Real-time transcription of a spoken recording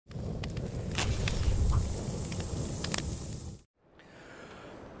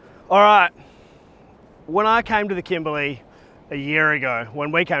All right, when I came to the Kimberley a year ago,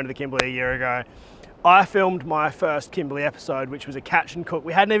 I filmed my first Kimberley episode, which was a catch and cook.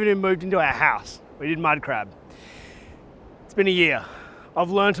 We hadn't even moved into our house. We did Mudcrab. It's been a year.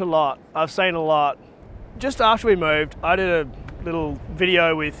 I've learnt a lot. I've seen a lot. Just after we moved, I did a little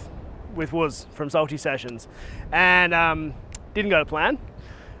video with Wuz from Salty Sessions, and didn't go to plan.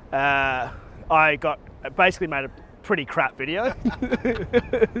 I basically made a pretty crap video.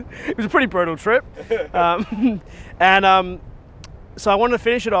 It was a pretty brutal trip. So I wanted to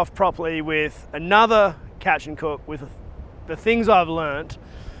finish it off properly with another catch and cook with the things I've learnt.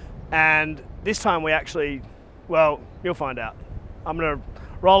 And this time we actually, well, you'll find out. I'm gonna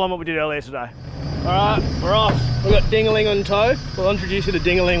roll on what we did earlier today. All right, we're off. We've got Dingaling on tow. We'll introduce you to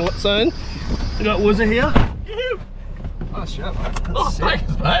Dingaling soon. We've got Wuzzer here. Oh shit, mate. Oh,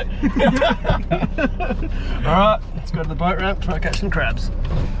 thanks, mate. All right, let's go to the boat ramp, try to catch some crabs.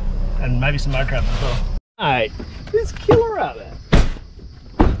 And maybe some mud crabs as well. Hey, there's killer out there.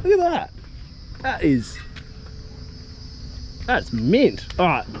 Look at that. That's mint. All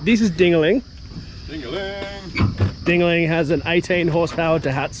right, this is Dingaling. Dingaling has an 18 horsepower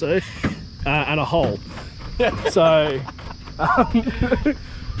Daihatsu and a hole. So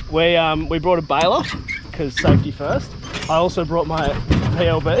we brought a baler because safety first. I also brought my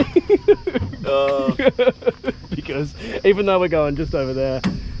PLB because even though we're going just over there,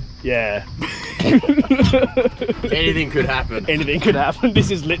 yeah. Anything could happen. Anything could happen.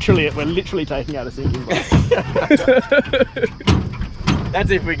 This is literally it. We're literally taking out a sinking boat. That's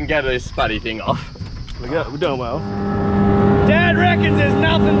if we can get this spuddy thing off. We're doing well. Dad reckons there's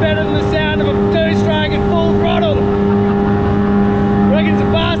nothing better than the sound of a two-stroke at full throttle. Reckons the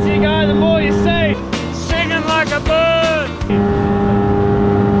faster you go, the more you see. Singing like a bird. See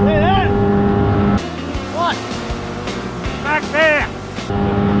that? What? Back there.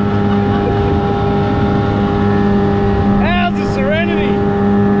 How's the Serenity?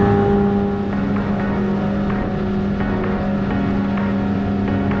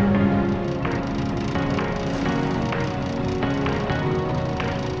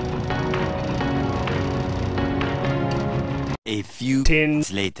 A few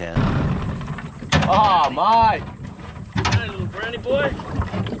tins later. Oh, mate. Hey, little brownie boy.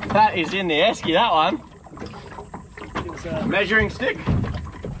 That is in the esky, that one. It's, measuring stick.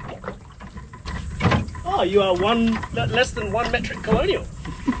 oh, you are less than 1 metric colonial.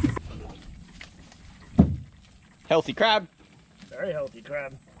 Healthy crab. Very healthy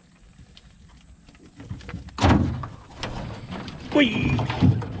crab. Whee!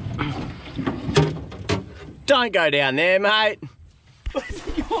 Don't go down there, mate. Where's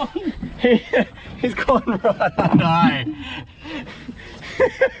he gone? He's gone right under.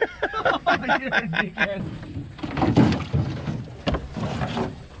 Oh, you're a dickhead.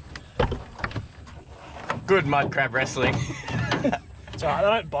 Good mud crab wrestling. It's alright, they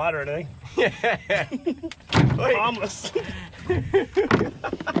don't bite or anything. Yeah. Harmless.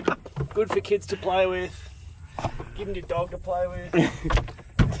 Good for kids to play with. Give them your dog to play with.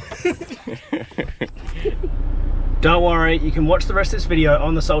 Don't worry, you can watch the rest of this video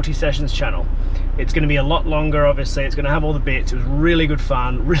on the Salty Sessions channel. It's going to be a lot longer, obviously. It's going to have all the bits. It was really good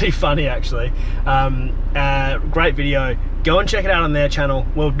fun, really funny actually. Great video. Go and check it out on their channel.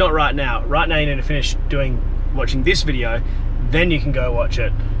 Well, not right now. Right now you need to finish watching this video, then you can go watch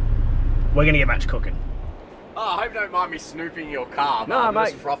it. We're going to get back to cooking. Oh, I hope you don't mind me snooping your car. No, I'm mate.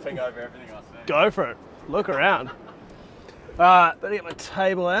 just frothing over everything I see. Go for it. Look around. Alright, better get my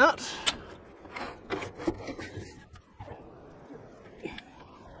table out.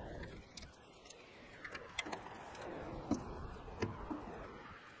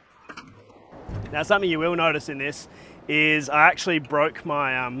 Now, something you will notice in this is I actually broke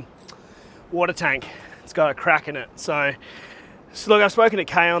my water tank. It's got a crack in it. So look, I've spoken to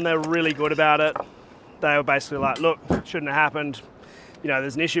Kaon, they're really good about it. They were basically like, look, shouldn't have happened. You know,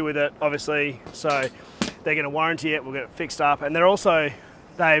 there's an issue with it, obviously. So they're gonna warranty it, we'll get it fixed up. And they're also,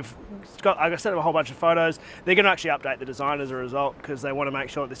 I sent them a whole bunch of photos. They're gonna actually update the design as a result because they wanna make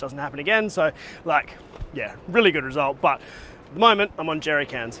sure this doesn't happen again. So like, yeah, really good result. But at the moment, I'm on jerry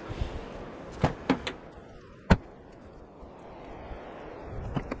cans.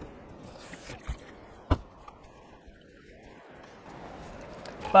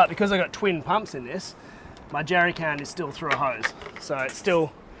 But because I got twin pumps in this, my jerry can is still through a hose. So it's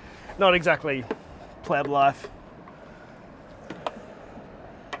still not exactly pleb life.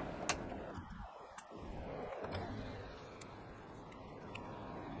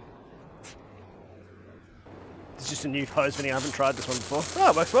 It's just a new hose fitting. I haven't tried this one before.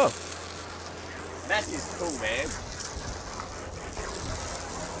 Oh, it works well. That is cool, man.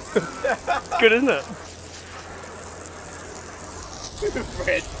 Good, isn't it?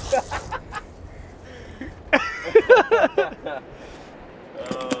 Red.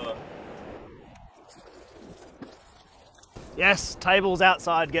 Yes, tables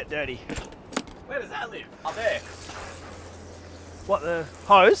outside get dirty. Where does that live? Up there. What, the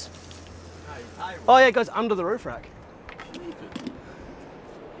hose? No, table. Oh yeah, it goes under the roof rack.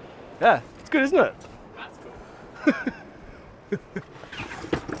 Yeah, it's good, isn't it? That's cool.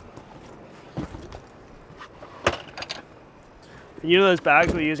 You know those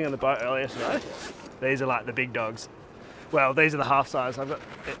bags we were using on the boat earlier today? These are like the big dogs. Well, these are the half size. I've got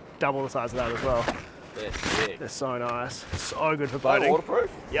double the size of that as well. They're sick. They're so nice. So good for Are they boating.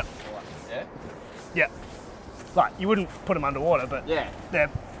 waterproof? Yep. Yeah. Yeah. Like, you wouldn't put them underwater, but Yeah.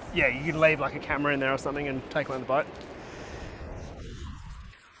 yeah, you could leave like a camera in there or something and take them on the boat.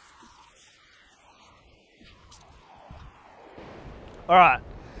 All right,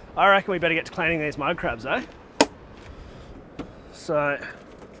 I reckon we better get to cleaning these mud crabs, eh? So,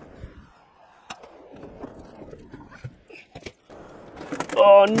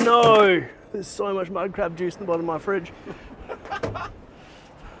 oh no, there's so much mud crab juice in the bottom of my fridge.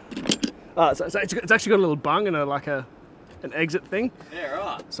 So it's actually got a little bung and an exit thing. Yeah,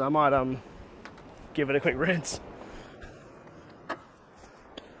 right. So I might give it a quick rinse.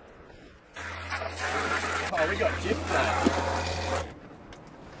 Oh, we got gypped now.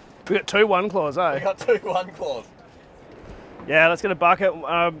 We got 2 1 claws, eh? We got 2 1 claws. Yeah, let's get a bucket. We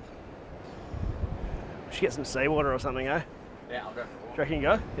should get some seawater or something, eh? Yeah, I'll go. Do you reckon you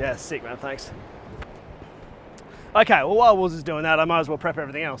go? Yeah, sick, man, thanks. Okay, well, while Wolves is doing that, I might as well prep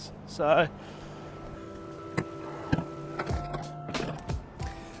everything else. So,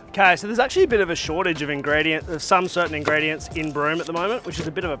 okay, so there's actually a bit of a shortage of some certain ingredients in Broome at the moment, which is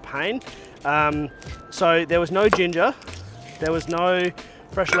a bit of a pain. So there was no ginger, there was no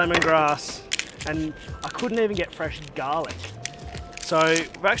fresh lemongrass, and I couldn't even get fresh garlic. So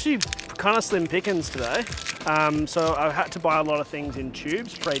we're actually kind of slim pickings today. So I had to buy a lot of things in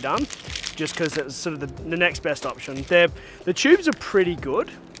tubes, pre-done, just because it was sort of the next best option. The tubes are pretty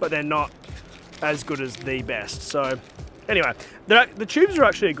good, but they're not as good as the best. So anyway, the tubes are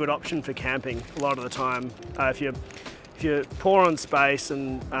actually a good option for camping a lot of the time. If you're poor on space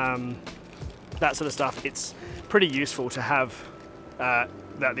and that sort of stuff, it's pretty useful to have the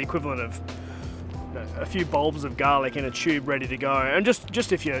equivalent of a few bulbs of garlic in a tube ready to go. And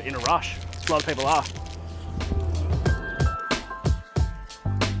just if you're in a rush, a lot of people are.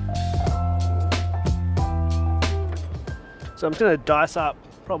 So I'm just going to dice up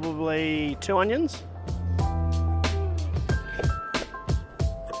probably 2 onions.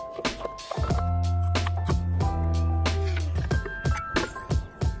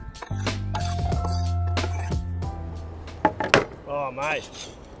 Oh mate.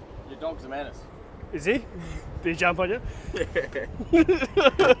 Your dog's a menace. Is he? Did he jump on you?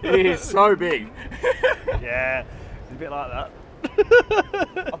 He is so big. Yeah, it's a bit like that.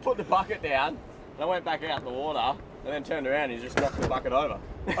 I put the bucket down, and I went back out in the water, and then turned around and he just knocked the bucket over.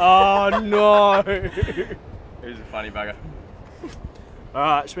 Oh no! He's a funny bugger.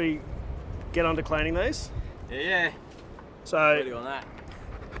 Alright, should we get on to cleaning these? Yeah. So, Ready on that.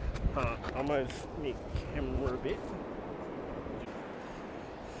 I'll move my camera a bit.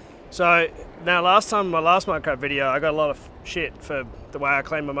 So, now my last mud crab video, I got a lot of shit for the way I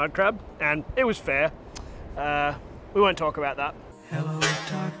cleaned my mud crab, and it was fair. We won't talk about that. Hello,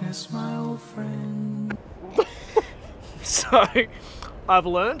 darkness, my old friend. So, I've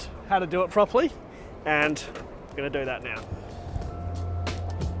learned how to do it properly, and I'm going to do that now.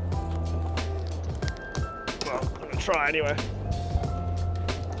 Well, I'm going to try anyway.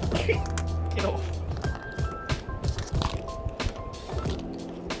 Get off.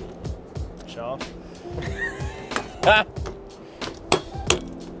 Show off. Alright.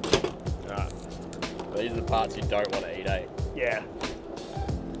 These are the parts you don't want to eat, eh? Yeah.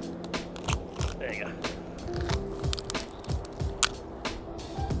 There you go.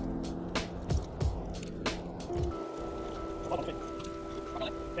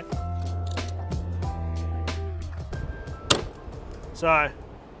 So,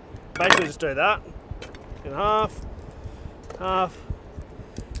 basically just do that in half,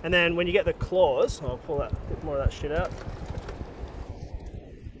 and then when you get the claws, I'll pull that bit more of that shit out.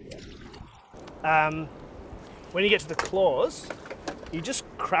 When you get to the claws, you just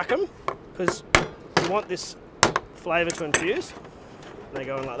crack them because you want this flavour to infuse. And they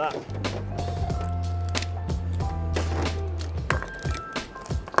go in like that.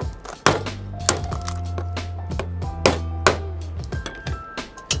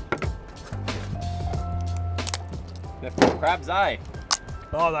 They're full crabs, eh?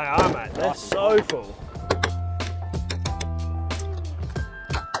 Oh, they are, mate. They're so full.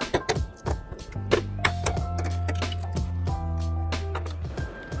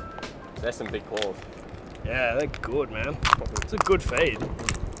 There's some big claws. Yeah, they're good, man. It's a good feed.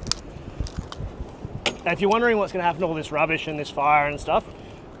 Now, if you're wondering what's going to happen to all this rubbish and this fire and stuff,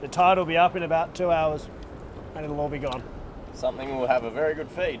 the tide will be up in about 2 hours and it'll all be gone. Something will have a very good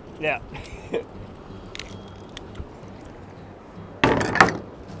feed. Yeah.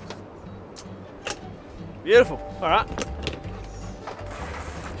 Beautiful. All right.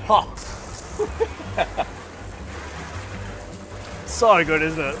 Oh. So good,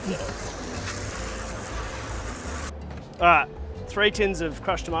 isn't it? All right, 3 tins of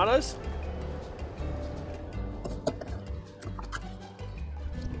crushed tomatoes.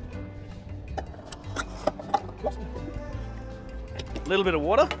 A little bit of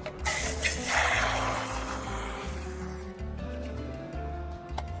water.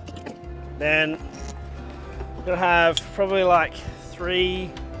 Then we're gonna have probably like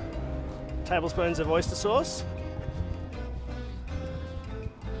 3 tablespoons of oyster sauce.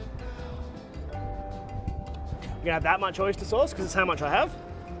 I'm gonna have that much oyster sauce because it's how much I have.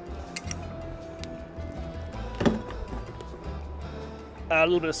 A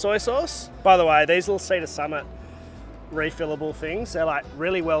little bit of soy sauce. By the way, these little Cedar Summit refillable things, they're like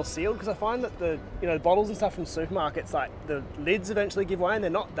really well sealed because I find that the bottles and stuff from supermarkets, like the lids eventually give way and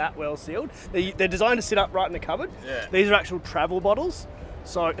they're not that well sealed. They're designed to sit upright in the cupboard. Yeah. These are actual travel bottles,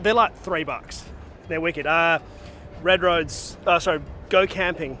 so they're like $3. They're wicked. Go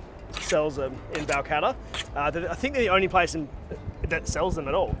Camping sells them in Balcatta. I think they're the only place that sells them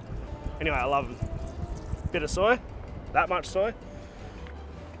at all. Anyway, I love them. Bit of soy, that much soy.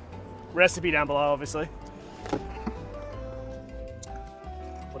 Recipe down below, obviously.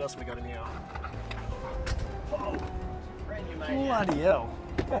 What else have we got in here? Oh, bloody hell.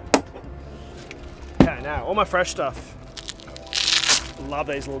 Okay, now all my fresh stuff. Love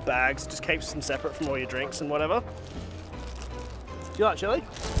these little bags. Just keeps them separate from all your drinks and whatever. Do you like chili?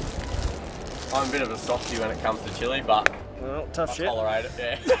 I'm a bit of a softie when it comes to chili, but well, tough shit. I tolerate it,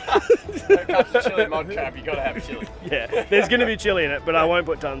 yeah. When it comes to chili Mudcrab, you gotta have chili. Yeah, there's gonna be chili in it, but I won't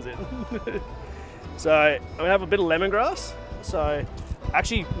put tons in. So I'm gonna have a bit of lemongrass. So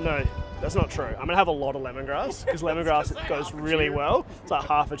actually, no, that's not true. I'm gonna have a lot of lemongrass because lemongrass goes really well. It's like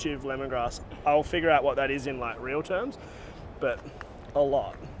half a tube of lemongrass. I'll figure out what that is in like real terms, but a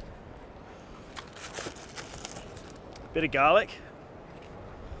lot. Bit of garlic.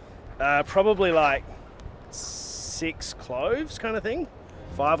 Probably like 6 cloves kind of thing.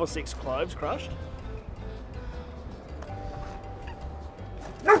 5 or 6 cloves crushed.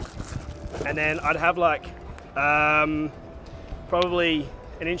 And then I'd have like probably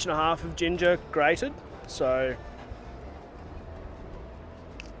 1.5 inches of ginger grated. So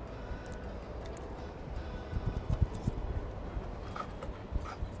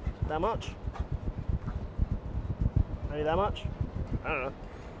that much? Maybe that much? I don't know.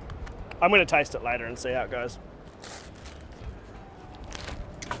 I'm going to taste it later and see how it goes.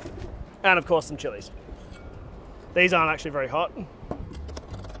 And of course some chilies. These aren't actually very hot.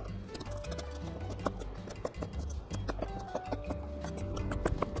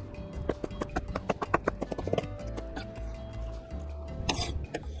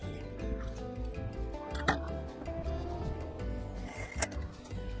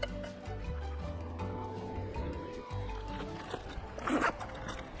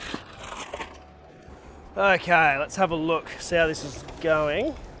 Okay, let's have a look, see how this is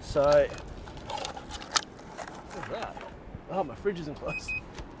going. So, what's that? Oh, my fridge isn't close.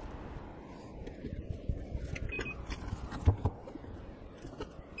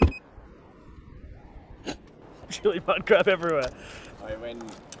 Chili Mudcrab everywhere. Oh, when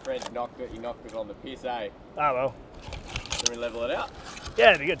Fred knocked it, he knocked it on the piss, eh? Oh well. Can we level it out?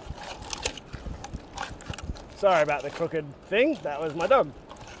 Yeah, it'd be good. Sorry about the crooked thing, that was my dog.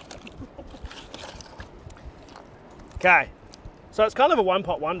 Okay, so it's kind of a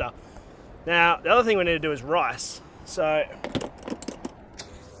one-pot wonder. Now, the other thing we need to do is rice. So,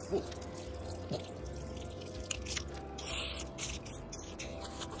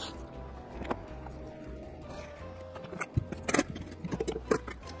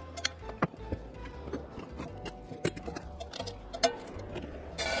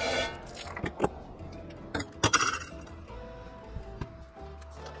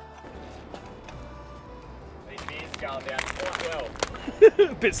 Going down quite well.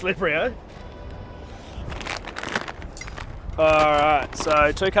 a bit slippery, eh? Alright,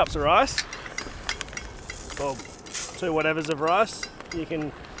 so 2 cups of rice. Or 2 whatevers of rice. You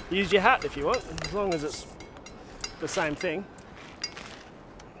can use your hat if you want, as long as it's the same thing.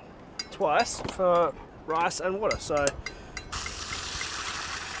 twice for rice and water, so.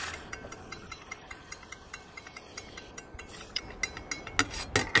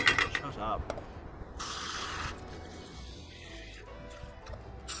 Shut up.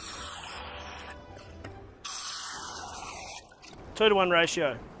 Two to 1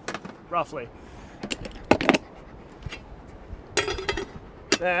 ratio, roughly.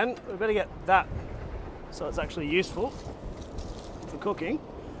 Then we better get that so it's actually useful for cooking.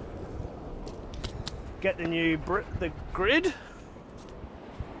 Get the new the grid.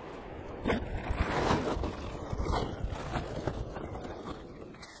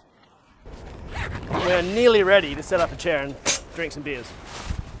 We're nearly ready to set up a chair and drink some beers.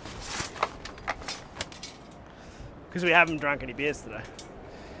 Because we haven't drunk any beers today.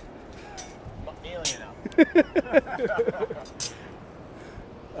 Not nearly enough.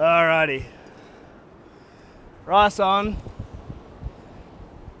 Alrighty. Rice on.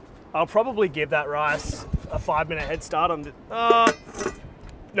 I'll probably give that rice a 5-minute head start on the...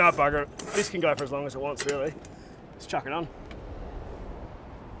 no, bugger it. This can go for as long as it wants, really. Let's chuck it on.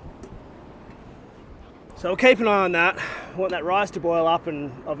 So we'll keep an eye on that. We want that rice to boil up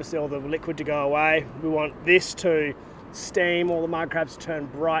and obviously all the liquid to go away. We want this to steam, all the mud crabs to turn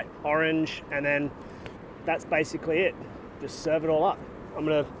bright orange, and then that's basically it. Just serve it all up. I'm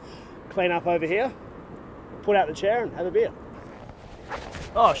gonna clean up over here, put out the chair and have a beer.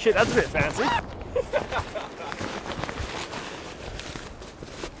 Oh shit, that's a bit fancy.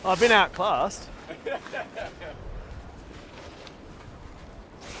 I've been outclassed.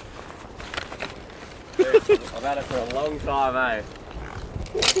 I've had it for a long time, eh?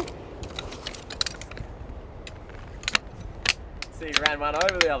 See, you ran one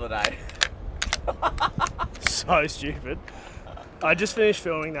over the other day. So stupid. I just finished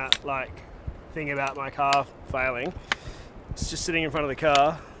filming that thing about my car failing. It's just sitting in front of the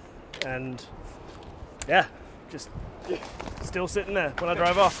car and yeah, just still sitting there when I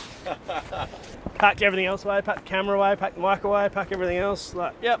drove off. Packed everything else away, packed the camera away, packed the mic away, packed everything else.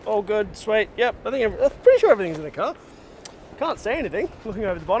 Yep, all good, sweet. Yep, I'm pretty sure everything's in the car. Can't see anything, looking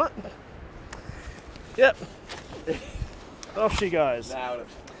over the bonnet. Yep. Off she goes. Nailed it.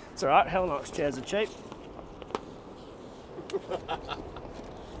 It's alright, Hellnox chairs are cheap.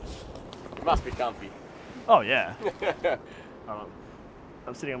 It must be comfy. Oh yeah. Hold on.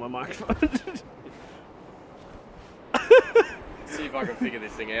 I'm sitting on my microphone. See if I can figure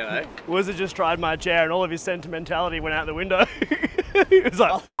this thing out, eh? Wizard just tried my chair and all of his sentimentality went out the window. He was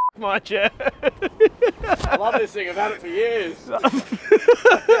like, F my chair. I love this thing, I've had it for years.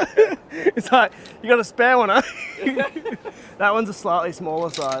 It's like, you got a spare one, huh? That one's a slightly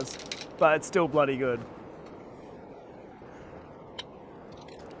smaller size, but it's still bloody good.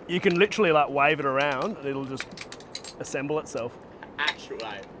 You can literally wave it around and it'll just assemble itself. Actually.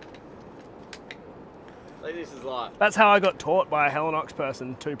 This is like... That's how I got taught by a Hellnox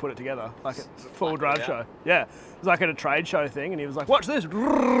person to put it together, like a full drive show. Yeah, it was like at a trade show thing and he was like, watch this.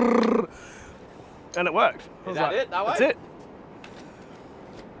 And it worked. Is that it? That way? That's it.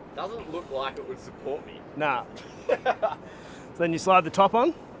 Doesn't look like it would support me. Nah. So then you slide the top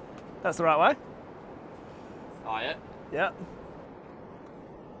on. That's the right way. Oh, yeah? Yeah.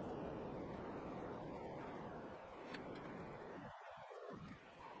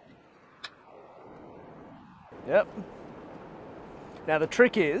 Yep. Now the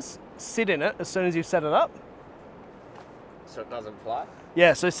trick is, sit in it as soon as you've set it up. So it doesn't fly?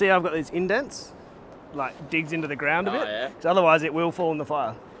 Yeah, so see I've got these indents, digs into the ground a bit. Yeah. So otherwise it will fall in the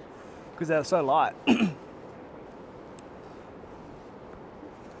fire, because they're so light.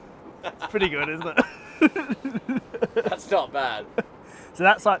 Pretty good, isn't it? That's not bad. So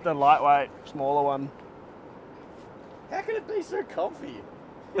that's the lightweight, smaller one. How can it be so comfy?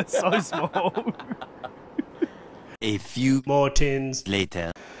 It's so small. A few more tins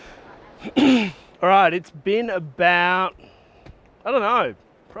later. Alright, it's been about, I don't know,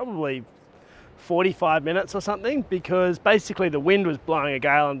 probably 45 minutes or something, because basically the wind was blowing a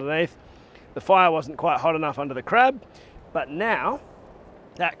gale underneath. The fire wasn't quite hot enough under the crab, but now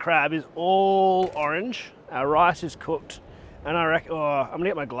that crab is all orange. Our rice is cooked, and I reckon, I'm gonna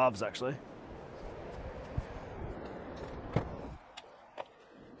get my gloves actually.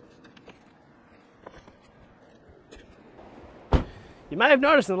 You may have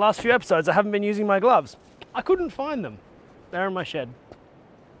noticed in the last few episodes I haven't been using my gloves. I couldn't find them. They're in my shed.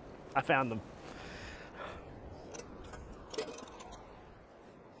 I found them.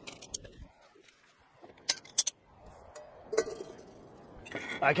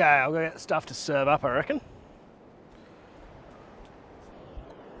 Okay, I'll go get stuff to serve up, I reckon.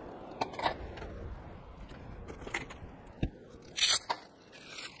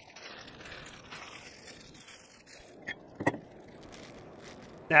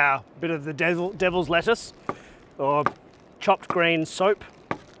 Now, a bit of the devil's lettuce, or chopped green soap,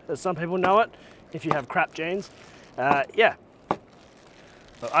 as some people know it, if you have crap genes. Yeah.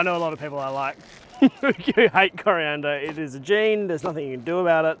 But I know a lot of people I like who hate coriander. It is a gene, there's nothing you can do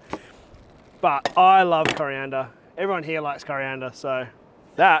about it. But I love coriander. Everyone here likes coriander, so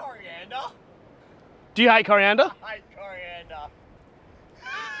that. Coriander? Do you hate coriander? I hate coriander.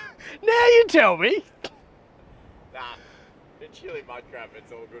 Now you tell me. Nah, the chili mudcrab,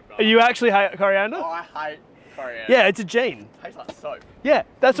 it's all good, man. You actually hate coriander? Oh, I hate coriander. Yeah, it's a gene. Tastes like soap. Yeah,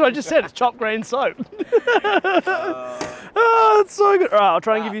 that's what I just said. It's chopped green soap. Oh, it's so good. All right, I'll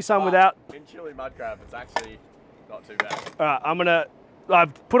try and give you some without. In chili mudcrab, it's actually not too bad. All right,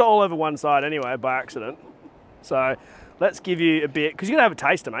 I've put it all over one side anyway by accident. So let's give you a bit, because you're going to have a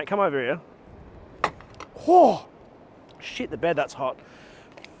taster, mate. Come over here. Oh, shit the bed, that's hot.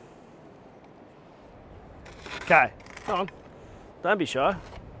 Okay, come on. Don't be shy.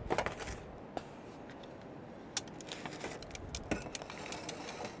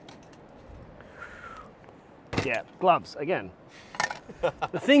 Yeah, gloves, again.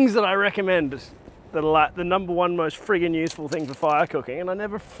 The things that I recommend that are like the #1 most friggin' useful thing for fire cooking, and I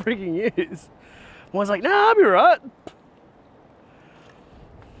never friggin' use. I was like, nah, I'll be right.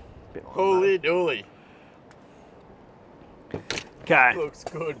 Holy dooly. Okay. Looks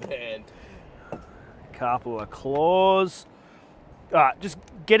good, man. Couple of claws. All right, just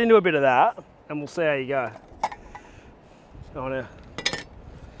get into a bit of that, and we'll see how you go. I wanna.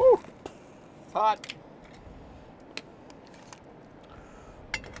 Woo. It's hot.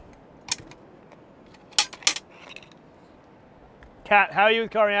 Kat, how are you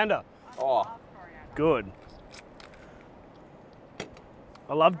with coriander? Oh, Good.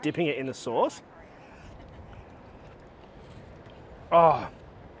 I love dipping it in the sauce. Oh,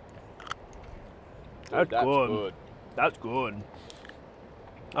 that's good. That's good.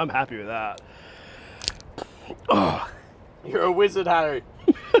 I'm happy with that. Oh. You're a wizard, Harry.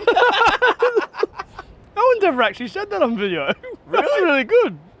 No one's ever actually said that on video. Really? That's really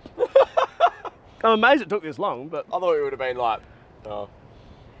good. I'm amazed it took this long, but I thought it would have been like, oh,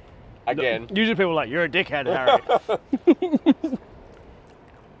 again. usually people are like, you're a dickhead, Harry.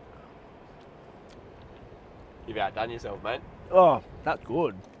 You've outdone yourself, mate. Oh, that's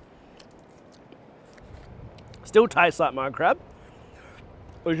good. Still tastes like mudcrab,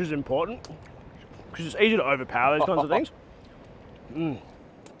 which is important because it's easy to overpower those kinds of things.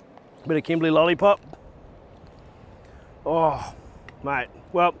 Bit of Kimberley lollipop. Oh, mate.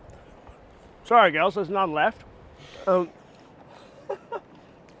 Well, sorry, girls, there's none left. We're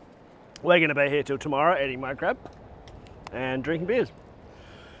going to be here till tomorrow eating mudcrab and drinking beers.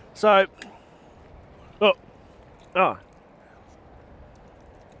 So, oh.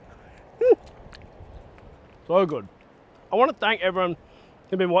 So good. I want to thank everyone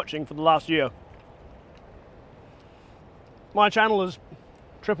who's been watching for the last year. My channel has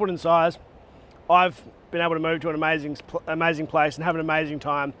tripled in size. I've been able to move to an amazing place and have an amazing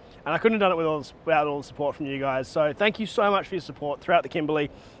time. And I couldn't have done it without all the support from you guys. So thank you so much for your support throughout the Kimberley.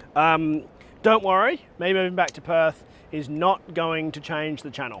 Don't worry, me moving back to Perth is not going to change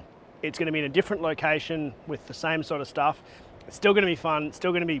the channel. It's going to be in a different location with the same sort of stuff. It's still going to be fun. It's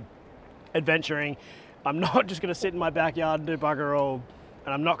still going to be adventuring. I'm not just going to sit in my backyard and do bugger all,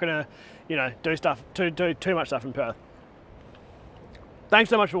 and I'm not going to, you know, do too much stuff in Perth.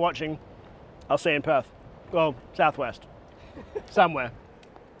 Thanks so much for watching. I'll see you in Perth. Well, southwest, somewhere.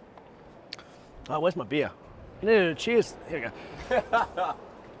 Oh, where's my beer? You need a cheers. Here we go.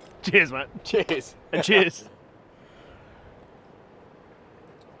 Cheers, mate. Cheers. And cheers.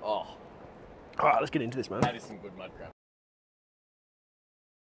 Oh, All right, let's get into this, man. that is some good mudcrab.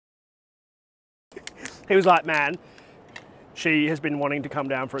 He was like, man, she has been wanting to come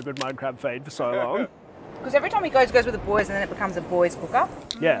down for a good mudcrab feed for so long. Because every time he goes with the boys and then it becomes a boys' cooker.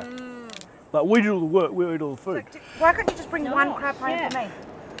 Yeah. Like, we do all the work, we eat all the food. So, why can't you just bring one crab home for me?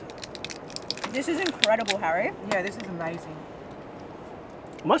 This is incredible, Harry. Yeah, this is amazing.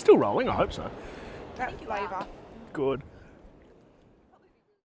 Am I still rolling? I hope so. That flavour. Good.